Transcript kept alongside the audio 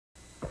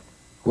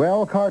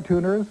Well,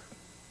 cartooners,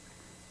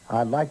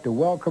 I'd like to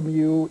welcome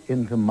you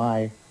into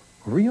my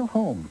real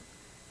home.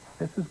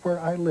 This is where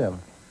I live.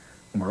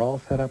 And we're all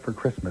set up for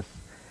Christmas.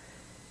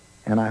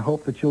 And I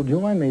hope that you'll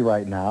join me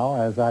right now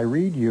as I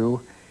read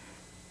you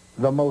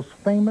the most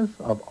famous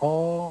of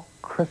all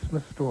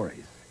Christmas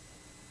stories,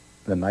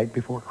 The Night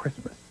Before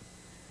Christmas.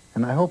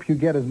 And I hope you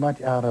get as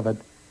much out of it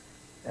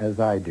as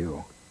I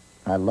do.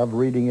 I love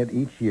reading it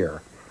each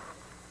year.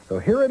 So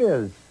here it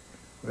is.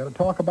 We're going to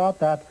talk about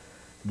that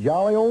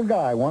jolly old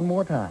guy one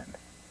more time.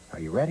 Are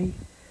you ready?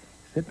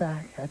 Sit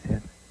back, that's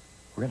it,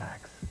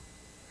 relax,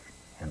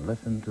 and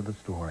listen to the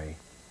story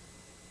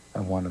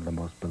of one of the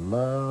most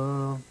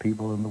beloved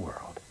people in the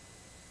world.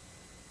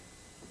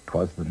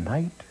 'Twas the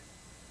night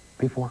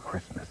before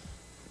Christmas,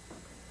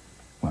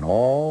 when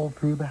all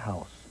through the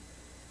house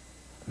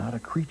not a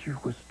creature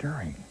was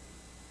stirring,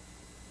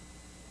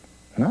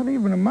 not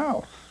even a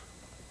mouse.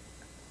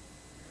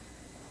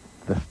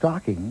 The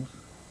stockings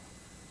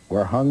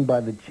were hung by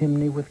the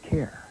chimney with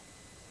care,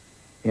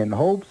 in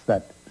hopes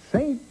that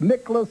St.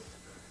 Nicholas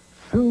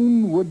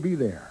soon would be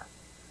there.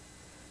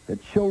 The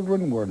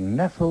children were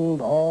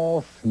nestled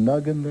all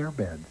snug in their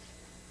beds,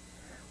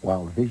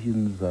 while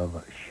visions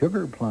of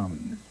sugar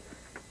plums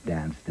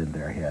danced in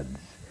their heads.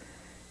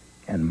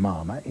 And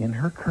Mama in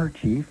her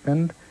kerchief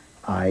and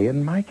I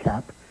in my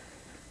cap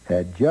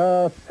had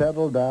just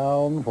settled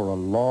down for a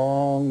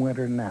long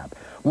winter nap,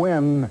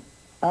 when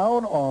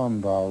out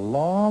on the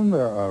lawn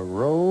there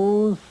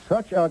arose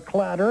such a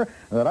clatter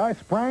that I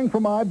sprang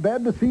from my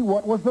bed to see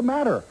what was the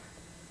matter.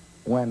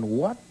 When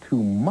what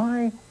to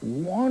my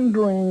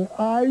wondering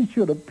eyes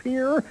should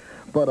appear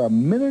but a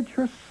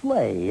miniature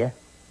sleigh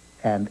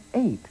and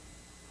 8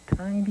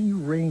 tiny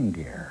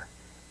reindeer,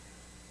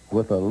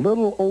 with a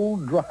little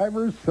old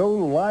driver so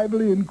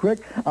lively and quick,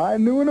 I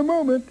knew in a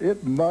moment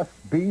it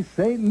must be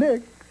St.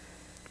 Nick.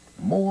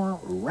 More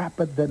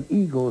rapid than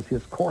eagles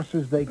his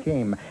coursers they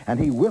came,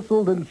 and he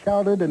whistled and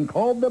shouted and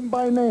called them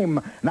by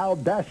name. Now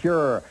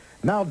Dasher,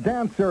 now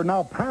Dancer,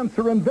 now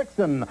Prancer and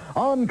Vixen,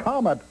 on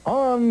Comet,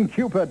 on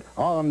Cupid,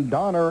 on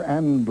Donner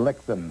and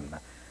Blitzen.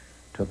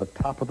 To the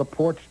top of the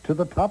porch, to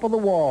the top of the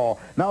wall,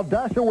 now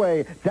dash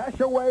away, dash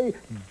away,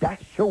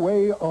 dash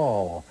away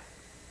all.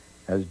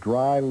 As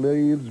dry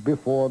leaves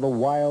before the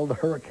wild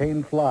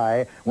hurricane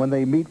fly, when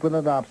they meet with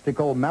an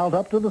obstacle, mount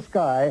up to the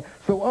sky,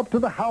 so up to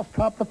the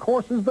housetop the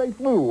coursers they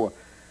flew,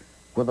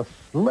 with a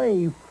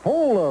sleigh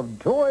full of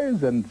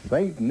toys and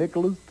St.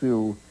 Nicholas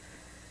too.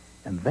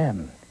 And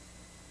then,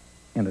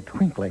 in a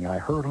twinkling, I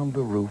heard on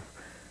the roof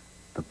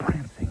the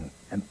prancing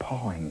and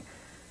pawing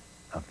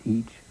of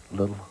each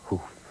little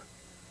hoof.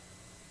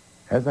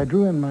 As I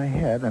drew in my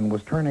head and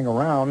was turning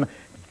around,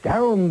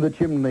 down the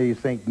chimney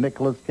St.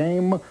 Nicholas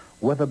came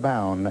with a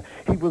bound.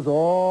 He was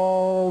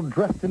all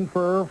dressed in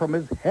fur from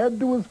his head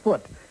to his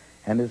foot,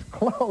 and his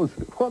clothes,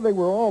 well, they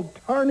were all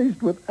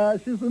tarnished with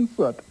ashes and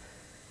soot.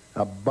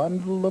 A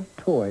bundle of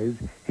toys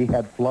he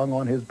had flung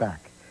on his back,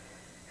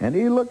 and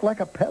he looked like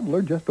a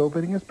peddler just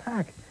opening his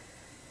pack.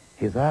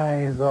 His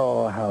eyes,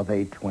 oh, how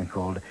they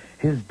twinkled.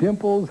 His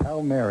dimples,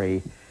 how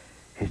merry.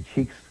 His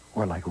cheeks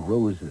were like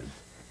roses,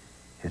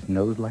 his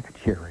nose like a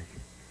cherry.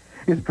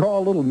 His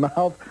droll little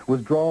mouth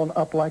was drawn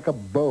up like a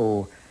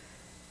bow,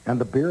 and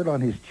the beard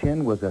on his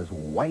chin was as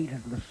white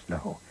as the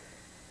snow.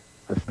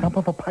 The stump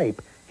of a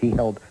pipe he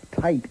held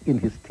tight in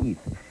his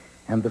teeth,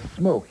 and the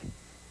smoke,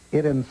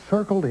 it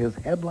encircled his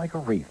head like a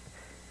wreath.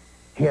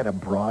 He had a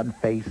broad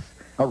face,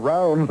 a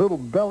round little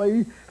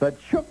belly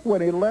that shook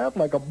when he laughed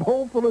like a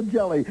bowl full of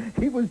jelly.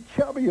 He was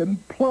chubby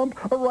and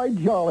plump, a right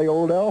jolly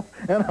old elf,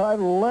 and I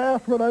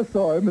laughed when I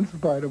saw him in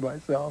spite of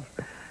myself.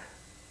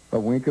 A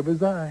wink of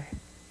his eye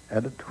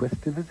and a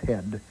twist of his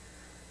head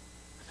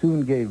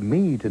soon gave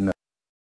me to know